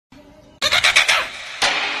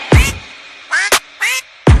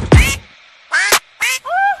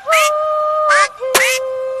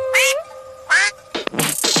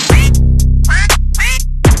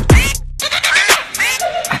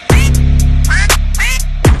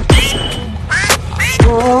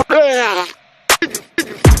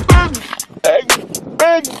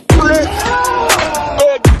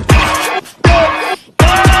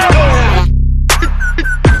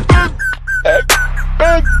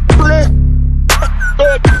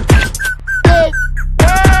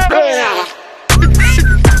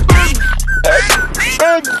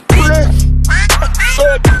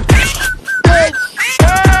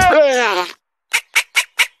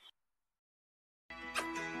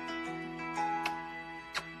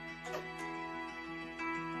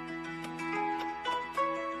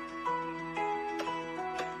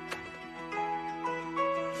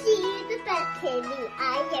best kitty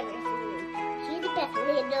I've ever seen. She's the best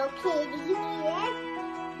little kitty. Yes,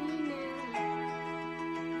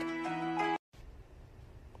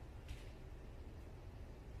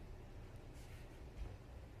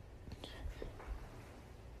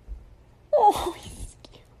 Oh, he's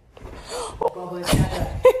cute.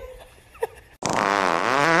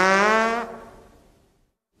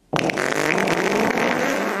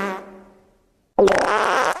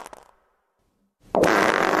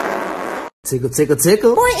 Tickle, tickle,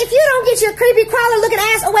 tickle. Boy, if you don't get your creepy crawler looking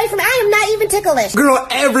ass away from me, I am not even ticklish. Girl,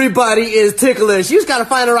 everybody is ticklish. You just gotta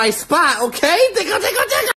find the right spot, okay? Tickle, tickle,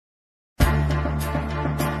 tickle.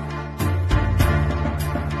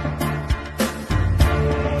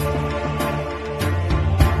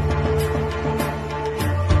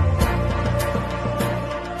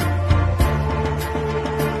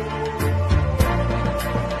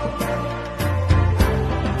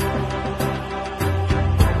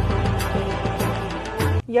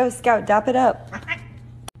 Yo, Scout, dap it up.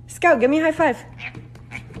 Scout, give me a high five.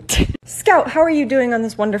 Scout, how are you doing on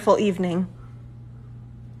this wonderful evening?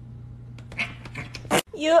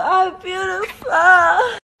 You are beautiful.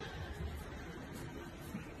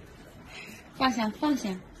 放下，放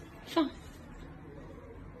下，放，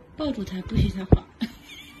抱住他，不许他晃。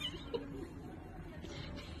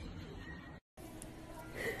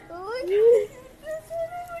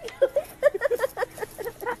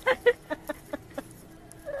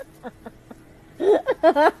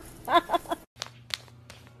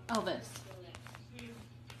Elvis,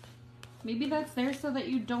 maybe that's there so that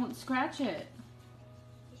you don't scratch it.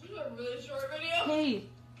 This is a really short video. Hey,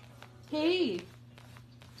 hey,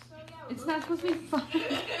 it's not supposed to be fun.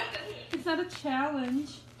 It's not a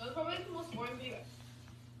challenge. That's probably the most boring video.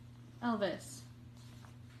 Elvis,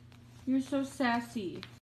 you're so sassy.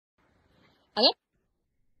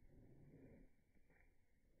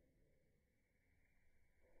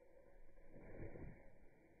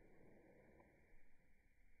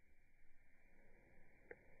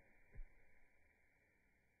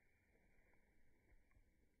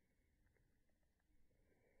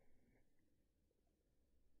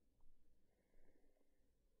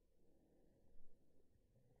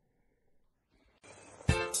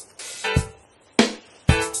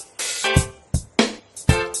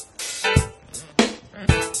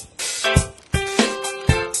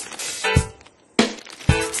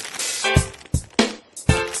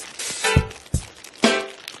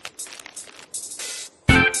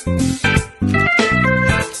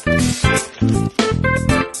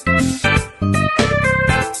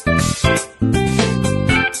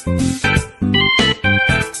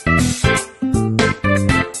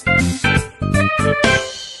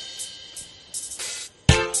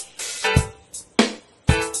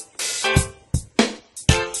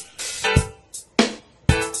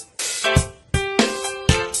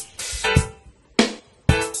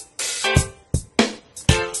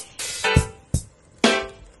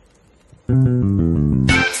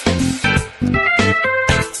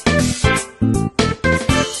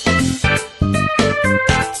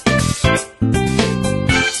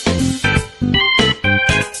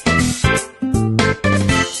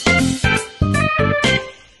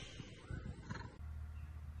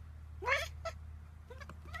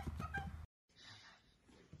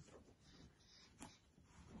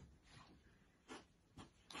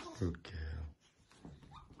 Good girl.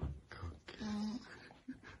 Good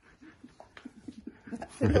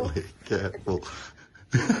girl. Really careful.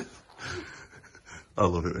 I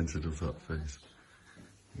love it when she does that face.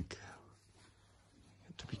 Good girl. You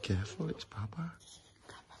have to be careful, it's Papa.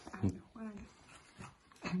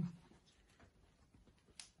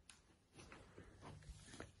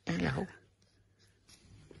 Hello.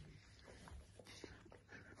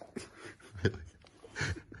 Really?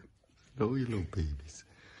 No, you little babies.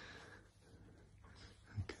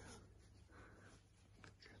 Okay.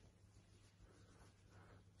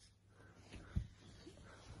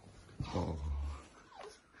 Oh.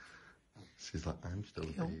 She's like, I'm still a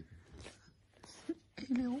baby.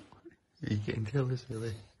 Hello. Are you getting jealous,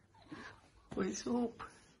 really? What's up?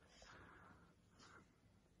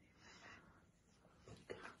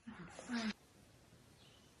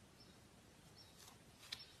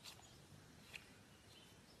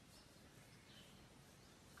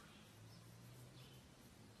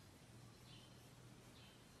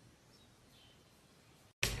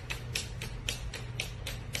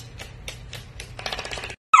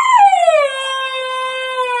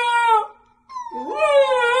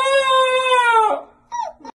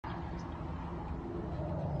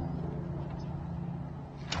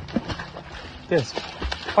 This.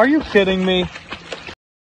 Are you kidding me?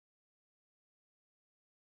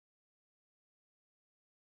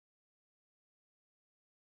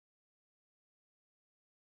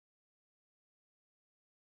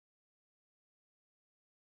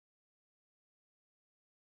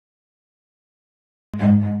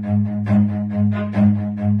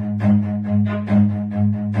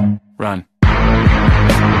 Run.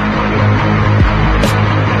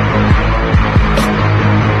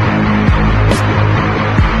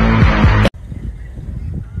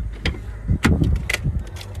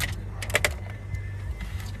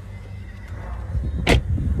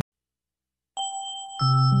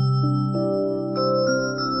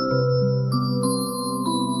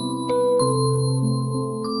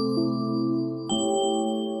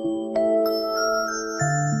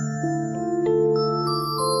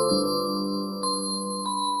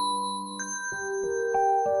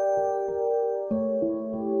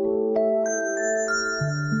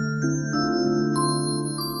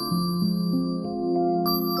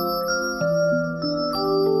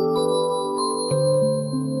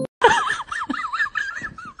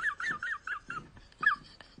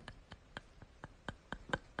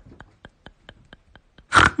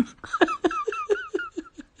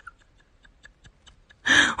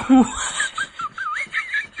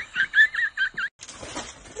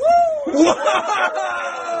 Whoa!